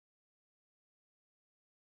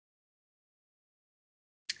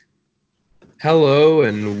Hello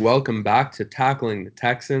and welcome back to Tackling the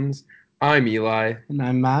Texans. I'm Eli, And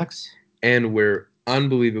I'm Max. and we're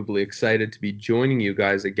unbelievably excited to be joining you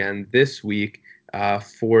guys again this week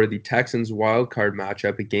for the Texans wildcard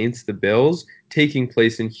matchup against the Bills, taking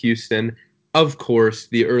place in Houston. Of course,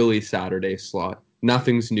 the early Saturday slot.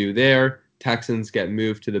 Nothing's new there. Texans get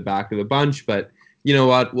moved to the back of the bunch, but you know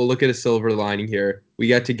what? We'll look at a silver lining here. We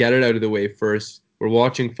get to get it out of the way first. We're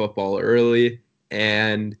watching football early,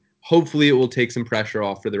 and hopefully it will take some pressure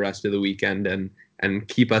off for the rest of the weekend and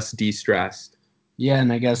keep us de-stressed. Yeah,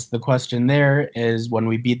 and I guess the question there is when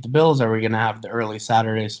we beat the Bills, are we going to have the early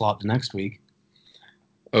Saturday slot the next week?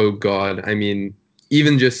 Oh God, I mean,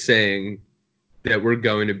 even just saying that we're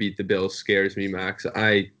going to beat the Bills scares me, Max.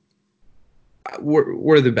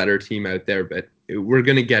 We're the better team out there, but we're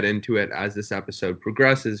going to get into it as this episode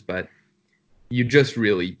progresses. But you just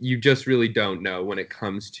really don't know when it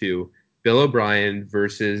comes to Bill O'Brien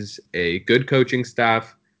versus a good coaching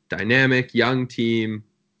staff, dynamic young team.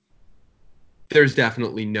 There's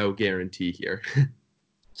definitely no guarantee here.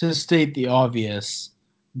 To state the obvious,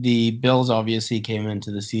 the Bills obviously came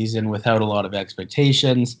into the season without a lot of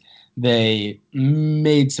expectations. They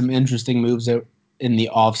made some interesting moves out in the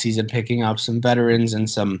offseason, picking up some veterans and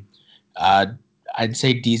some, uh, I'd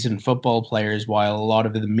say, decent football players, while a lot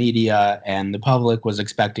of the media and the public was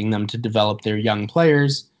expecting them to develop their young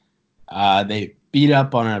players. They beat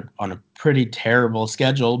up on a pretty terrible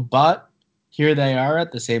schedule, but here they are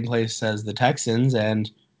at the same place as the Texans,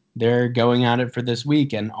 and they're going at it for this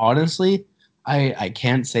week. And honestly, I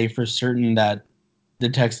can't say for certain that the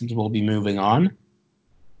Texans will be moving on,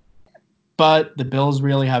 but the Bills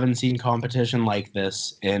really haven't seen competition like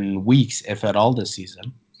this in weeks, if at all, this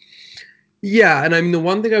season. Yeah, and I mean the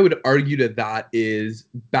one thing I would argue to that is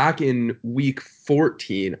back in week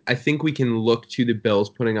 14, I think we can look to the Bills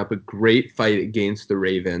putting up a great fight against the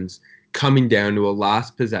Ravens, coming down to a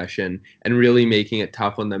last possession and really making it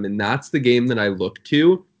tough on them. And that's the game that I look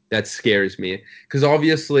to that scares me. Because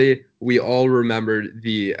obviously we all remember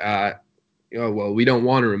well, we don't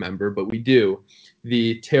want to remember, but we do,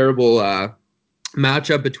 the terrible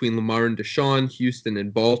matchup between Lamar and Deshaun, Houston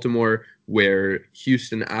and Baltimore, where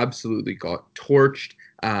Houston absolutely got torched.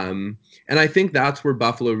 And I think that's where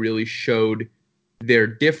Buffalo really showed their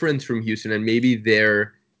difference from Houston and maybe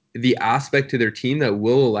the aspect to their team that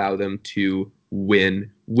will allow them to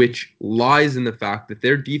win, which lies in the fact that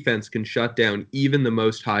their defense can shut down even the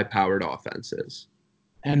most high-powered offenses.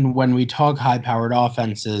 And when we talk high powered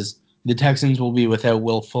offenses, the Texans will be without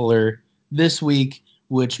Will Fuller this week,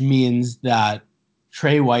 which means that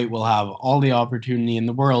Trey White will have all the opportunity in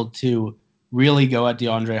the world to really go at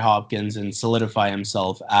DeAndre Hopkins and solidify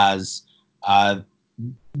himself as uh,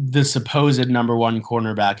 the supposed number one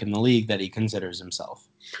cornerback in the league that he considers himself.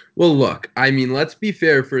 Well, look, I mean, let's be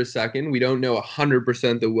fair for a second. We don't know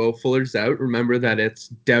 100% that Will Fuller's out. Remember that it's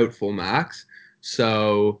doubtful, Max.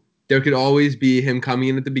 So there could always be him coming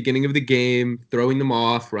in at the beginning of the game, throwing them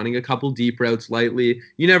off, running a couple deep routes lightly.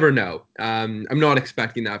 You never know. I'm not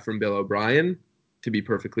expecting that from Bill O'Brien, to be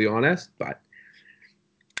perfectly honest, but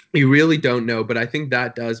you really don't know. But I think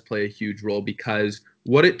that does play a huge role because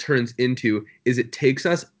what it turns into is it takes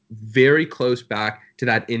us very close back to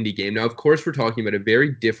that indie game. Now, of course, we're talking about a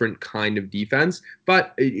very different kind of defense,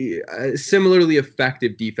 but a similarly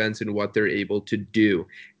effective defense in what they're able to do.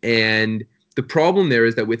 And the problem there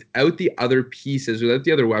is that without the other pieces, without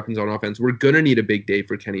the other weapons on offense, we're going to need a big day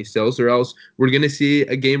for Kenny Stills, or else we're going to see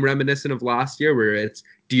a game reminiscent of last year where it's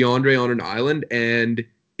DeAndre on an island and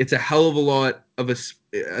it's a hell of a lot of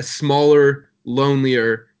a smaller,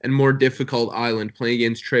 lonelier, and more difficult island playing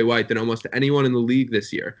against Trey White than almost anyone in the league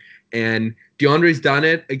this year. And DeAndre's done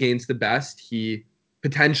it against the best. He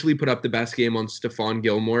potentially put up the best game on Stephon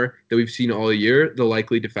Gilmore that we've seen all year, the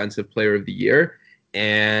likely defensive player of the year.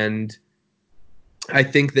 And I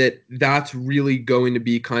think that that's really going to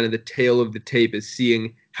be kind of the tail of the tape is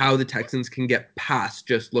seeing how the Texans can get past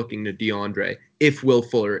just looking to DeAndre if Will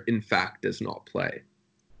Fuller, in fact, does not play.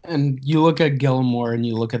 And you look at Gilmore and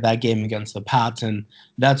you look at that game against the Pats, and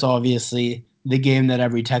that's obviously the game that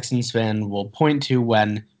every Texans fan will point to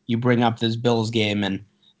when you bring up this Bills game, and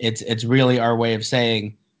it's really our way of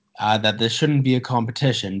saying that this shouldn't be a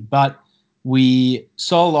competition. But we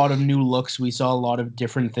saw a lot of new looks, we saw a lot of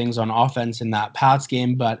different things on offense in that Pats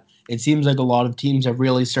game, but it seems like a lot of teams have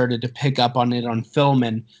really started to pick up on it on film,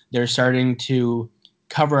 and they're starting to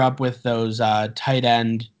cover up with those tight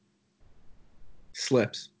end.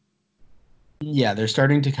 Slips. Yeah, they're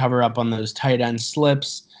starting to cover up on those tight end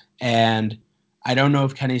slips, and I don't know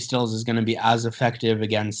if Kenny Stills is going to be as effective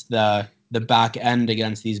against the back end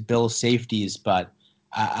against these Bill safeties, but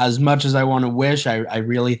As much as I want to wish, I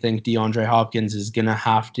really think DeAndre Hopkins is going to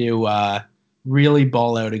have to really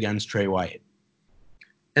ball out against Trey White.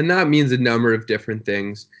 And that means a number of different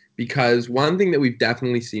things, because one thing that we've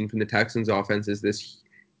definitely seen from the Texans offense is this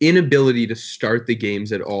inability to start the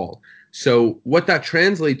games at all. So what that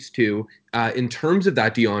translates to in terms of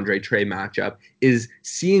that DeAndre Trey matchup is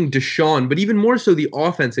seeing Deshaun, but even more so the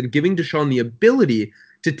offense, and giving Deshaun the ability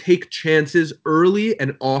to take chances early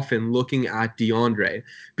and often looking at DeAndre.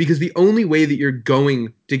 Because the only way that you're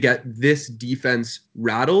going to get this defense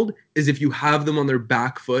rattled is if you have them on their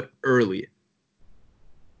back foot early.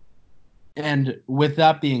 And with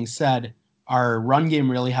that being said, our run game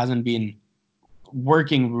really hasn't been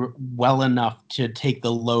working well enough to take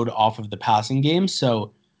the load off of the passing game.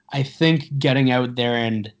 So I think getting out there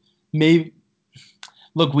and maybe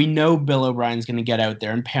look, we know Bill O'Brien's going to get out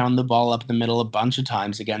there and pound the ball up the middle a bunch of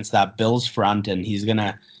times against that Bills front, and he's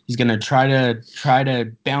gonna try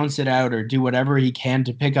to bounce it out or do whatever he can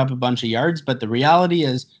to pick up a bunch of yards. But the reality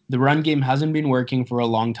is the run game hasn't been working for a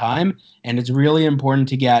long time, and it's really important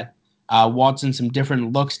to get Watson some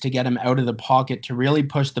different looks to get him out of the pocket to really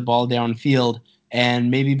push the ball downfield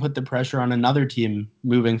and maybe put the pressure on another team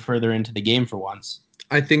moving further into the game for once.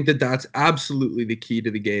 I think that that's absolutely the key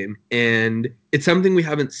to the game. And it's something we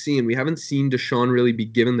haven't seen. We haven't seen Deshaun really be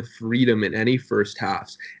given the freedom in any first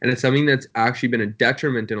halves. And it's something that's actually been a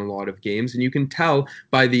detriment in a lot of games. And you can tell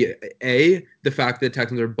by the fact that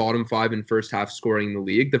Texans are bottom 5 in first half scoring in the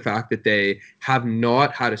league, the fact that they have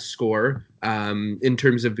not had a score in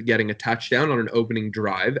terms of getting a touchdown on an opening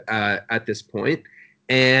drive at this point.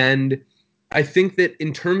 And I think that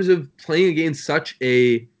in terms of playing against such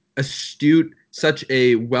a astute, such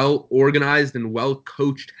a well organized and well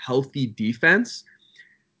coached, healthy defense,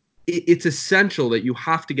 it's essential that you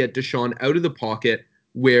have to get Deshaun out of the pocket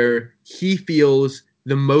where he feels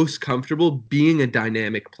the most comfortable being a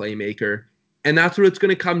dynamic playmaker. And that's what it's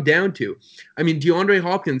going to come down to. I mean, DeAndre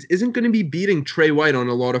Hopkins isn't going to be beating Trey White on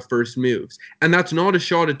a lot of first moves. And that's not a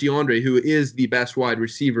shot at DeAndre, who is the best wide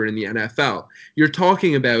receiver in the NFL. You're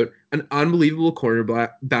talking about an unbelievable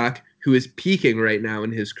cornerback who is peaking right now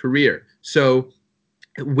in his career. So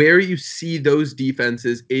where you see those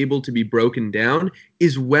defenses able to be broken down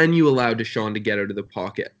is when you allow Deshaun to get out of the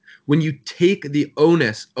pocket. When you take the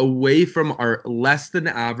onus away from our less than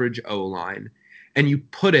average O-line and you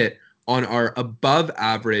put it on our above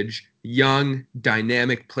average, young,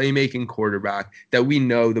 dynamic playmaking quarterback that we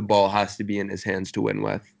know the ball has to be in his hands to win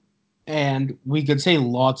with. And we could say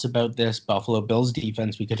lots about this Buffalo Bills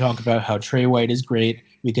defense. We could talk about how Trey White is great.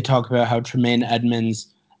 We could talk about how Tremaine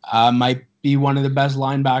Edmonds might be one of the best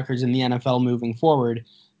linebackers in the NFL moving forward.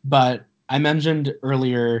 But I mentioned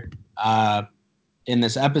earlier in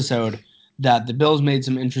this episode that the Bills made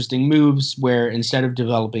some interesting moves where instead of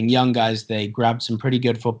developing young guys, they grabbed some pretty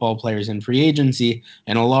good football players in free agency.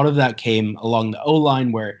 And a lot of that came along the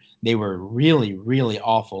O-line where they were really, really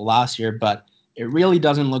awful last year. But it really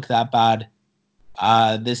doesn't look that bad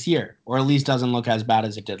this year, or at least doesn't look as bad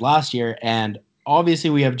as it did last year. And obviously,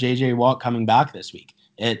 we have J.J. Watt coming back this week.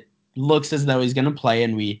 It looks as though he's going to play,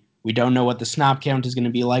 and we don't know what the snap count is going to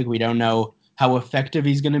be like. We don't know how effective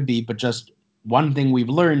he's going to be. But just one thing we've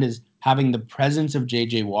learned is having the presence of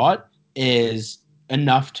J.J. Watt is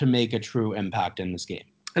enough to make a true impact in this game.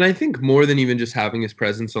 And I think more than even just having his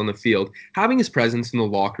presence on the field, having his presence in the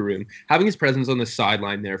locker room, having his presence on the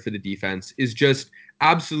sideline there for the defense is just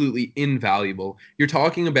absolutely invaluable. You're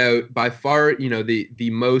talking about by far, the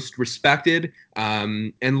most respected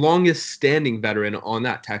and longest standing veteran on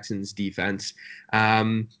that Texans defense.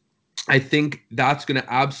 I think that's going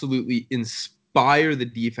to absolutely inspire the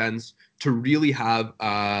defense to really have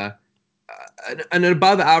an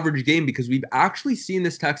above average game, because we've actually seen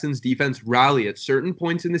this Texans defense rally at certain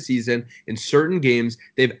points in the season. In certain games,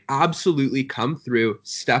 they've absolutely come through,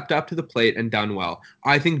 stepped up to the plate, and done well.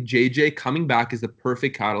 I think JJ coming back is the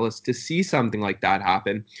perfect catalyst to see something like that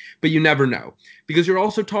happen, but you never know, because you're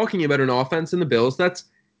also talking about an offense in the Bills that's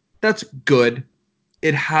good.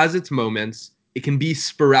 It has its moments. It can be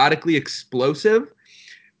sporadically explosive.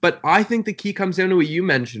 But I think the key comes down to what you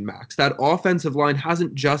mentioned, Max. That offensive line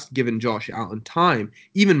hasn't just given Josh Allen time.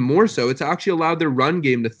 Even more so, it's actually allowed their run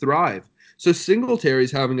game to thrive. So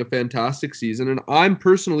Singletary's having a fantastic season, and I'm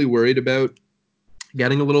personally worried about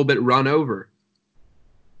getting a little bit run over.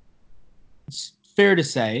 It's fair to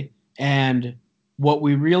say. And what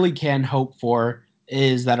we really can hope for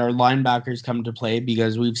is that our linebackers come to play,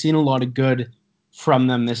 because we've seen a lot of good from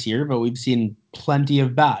them this year, but we've seen plenty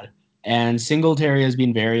of bad. And Singletary has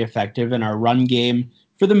been very effective, and our run game,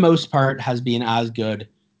 for the most part, has been as good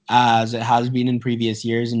as it has been in previous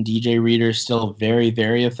years. And DJ Reader's still very,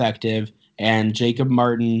 very effective. and Jacob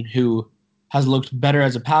Martin, who has looked better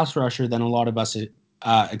as a pass rusher than a lot of us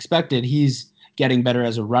expected. He's getting better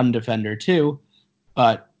as a run defender too,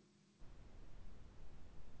 but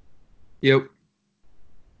Yep.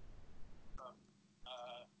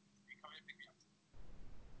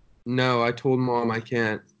 No, I told Mom I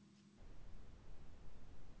can't.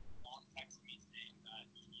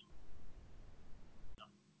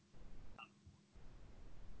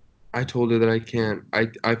 I told her that I can't.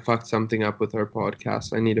 I fucked something up with our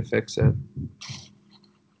podcast. I need to fix it.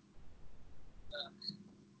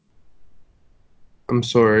 I'm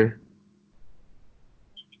sorry.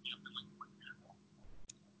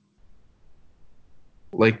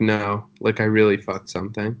 Like, no. Like, I really fucked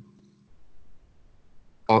something.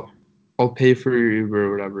 I'll I'll pay for your Uber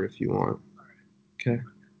or whatever if you want. Okay.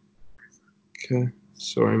 Okay.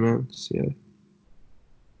 Sorry, man. See ya.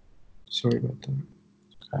 Sorry about that.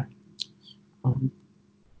 okay.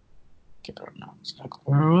 I don't know exactly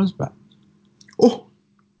where I was, but Oh.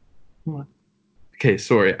 what? Okay,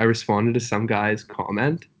 sorry. I responded to some guy's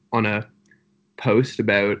comment on a post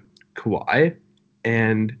about Kawhi,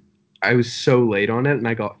 and I was so late on it, and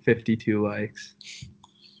I got 52 likes.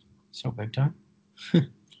 So big time.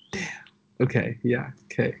 Okay, yeah.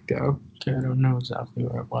 Okay, go. Okay, I don't know exactly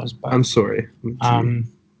where it was, but I'm sorry.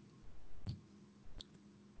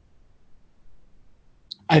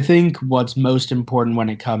 I think what's most important when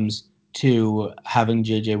it comes to having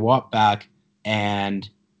JJ Watt back, and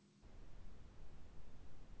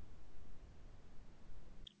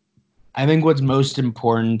I think what's most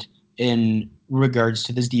important in regards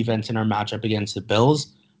to this defense in our matchup against the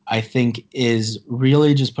Bills, I think, is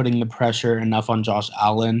really just putting the pressure enough on Josh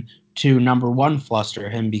Allen to, number one, fluster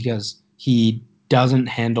him, because he doesn't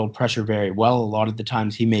handle pressure very well. A lot of the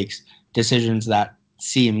times he makes decisions that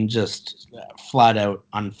seem just flat out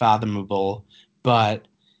unfathomable, but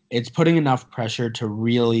it's putting enough pressure to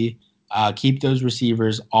really keep those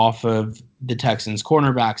receivers off of the Texans'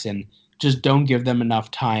 cornerbacks, and just don't give them enough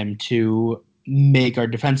time to make our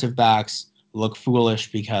defensive backs look foolish,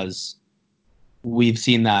 because we've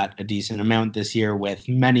seen that a decent amount this year with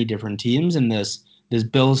many different teams, and this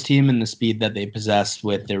Bills team and the speed that they possess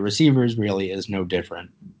with their receivers really is no different.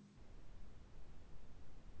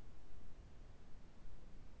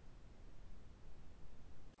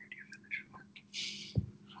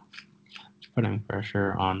 Putting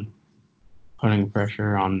pressure on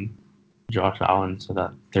Josh Allen so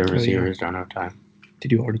that their receivers don't have time.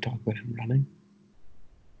 Did you already talk about him running?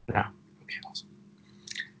 Yeah. Okay, awesome.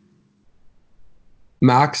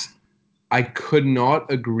 Max, I could not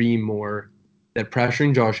agree more that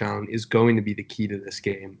pressuring Josh Allen is going to be the key to this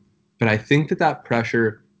game. But I think that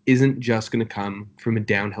pressure isn't just going to come from a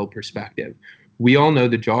downhill perspective. We all know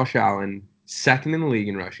that Josh Allen, second in the league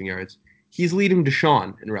in rushing yards, he's leading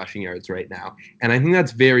Deshaun in rushing yards right now. And I think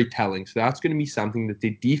that's very telling. So that's going to be something that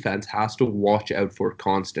the defense has to watch out for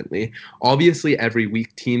constantly. Obviously, every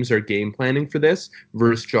week teams are game planning for this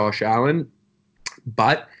versus Josh Allen.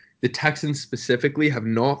 But the Texans specifically have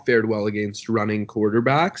not fared well against running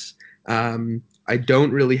quarterbacks. I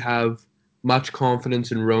don't really have much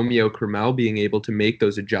confidence in Romeo Crennel being able to make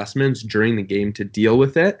those adjustments during the game to deal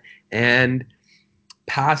with it. And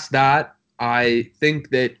past that, I think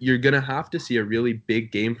that you're going to have to see a really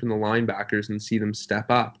big game from the linebackers and see them step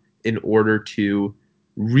up in order to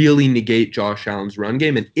really negate Josh Allen's run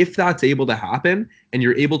game. And if that's able to happen and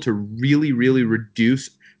you're able to really, really reduce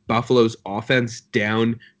Buffalo's offense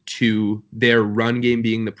down to their run game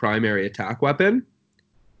being the primary attack weapon,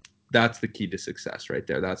 that's the key to success right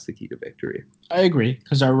there. That's the key to victory. I agree,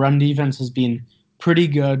 because our run defense has been pretty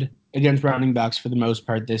good against running backs for the most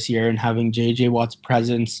part this year, and having JJ Watt's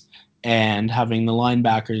presence and having the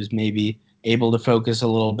linebackers maybe able to focus a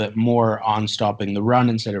little bit more on stopping the run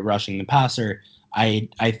instead of rushing the passer, I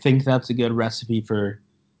think that's a good recipe for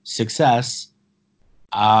success.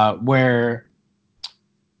 Where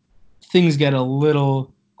things get a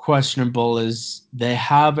little questionable is they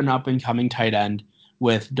have an up and coming tight end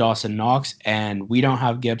with Dawson Knox, and we don't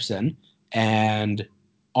have Gibson. And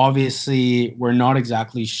obviously, we're not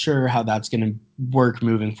exactly sure how that's going to work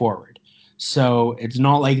moving forward. So it's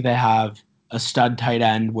not like they have a stud tight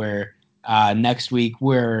end where next week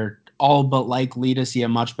we're all but likely to see a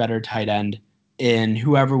much better tight end in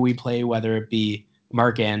whoever we play, whether it be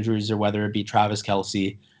Mark Andrews or whether it be Travis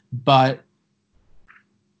Kelce. But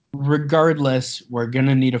regardless, we're going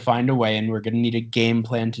to need to find a way, and we're going to need a game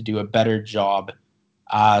plan to do a better job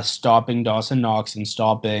stopping Dawson Knox and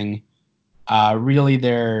stopping really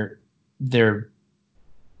their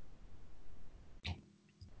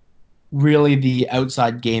really the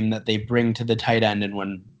outside game that they bring to the tight end, and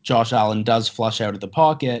when Josh Allen does flush out of the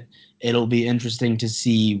pocket, it'll be interesting to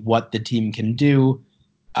see what the team can do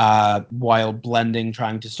while blending,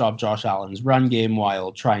 trying to stop Josh Allen's run game,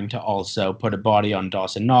 while trying to also put a body on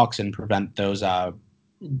Dawson Knox and prevent those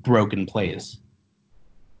broken plays.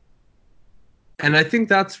 And I think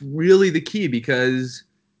that's really the key because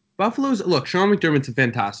Buffalo's look, Sean McDermott's a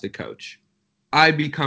fantastic coach. I become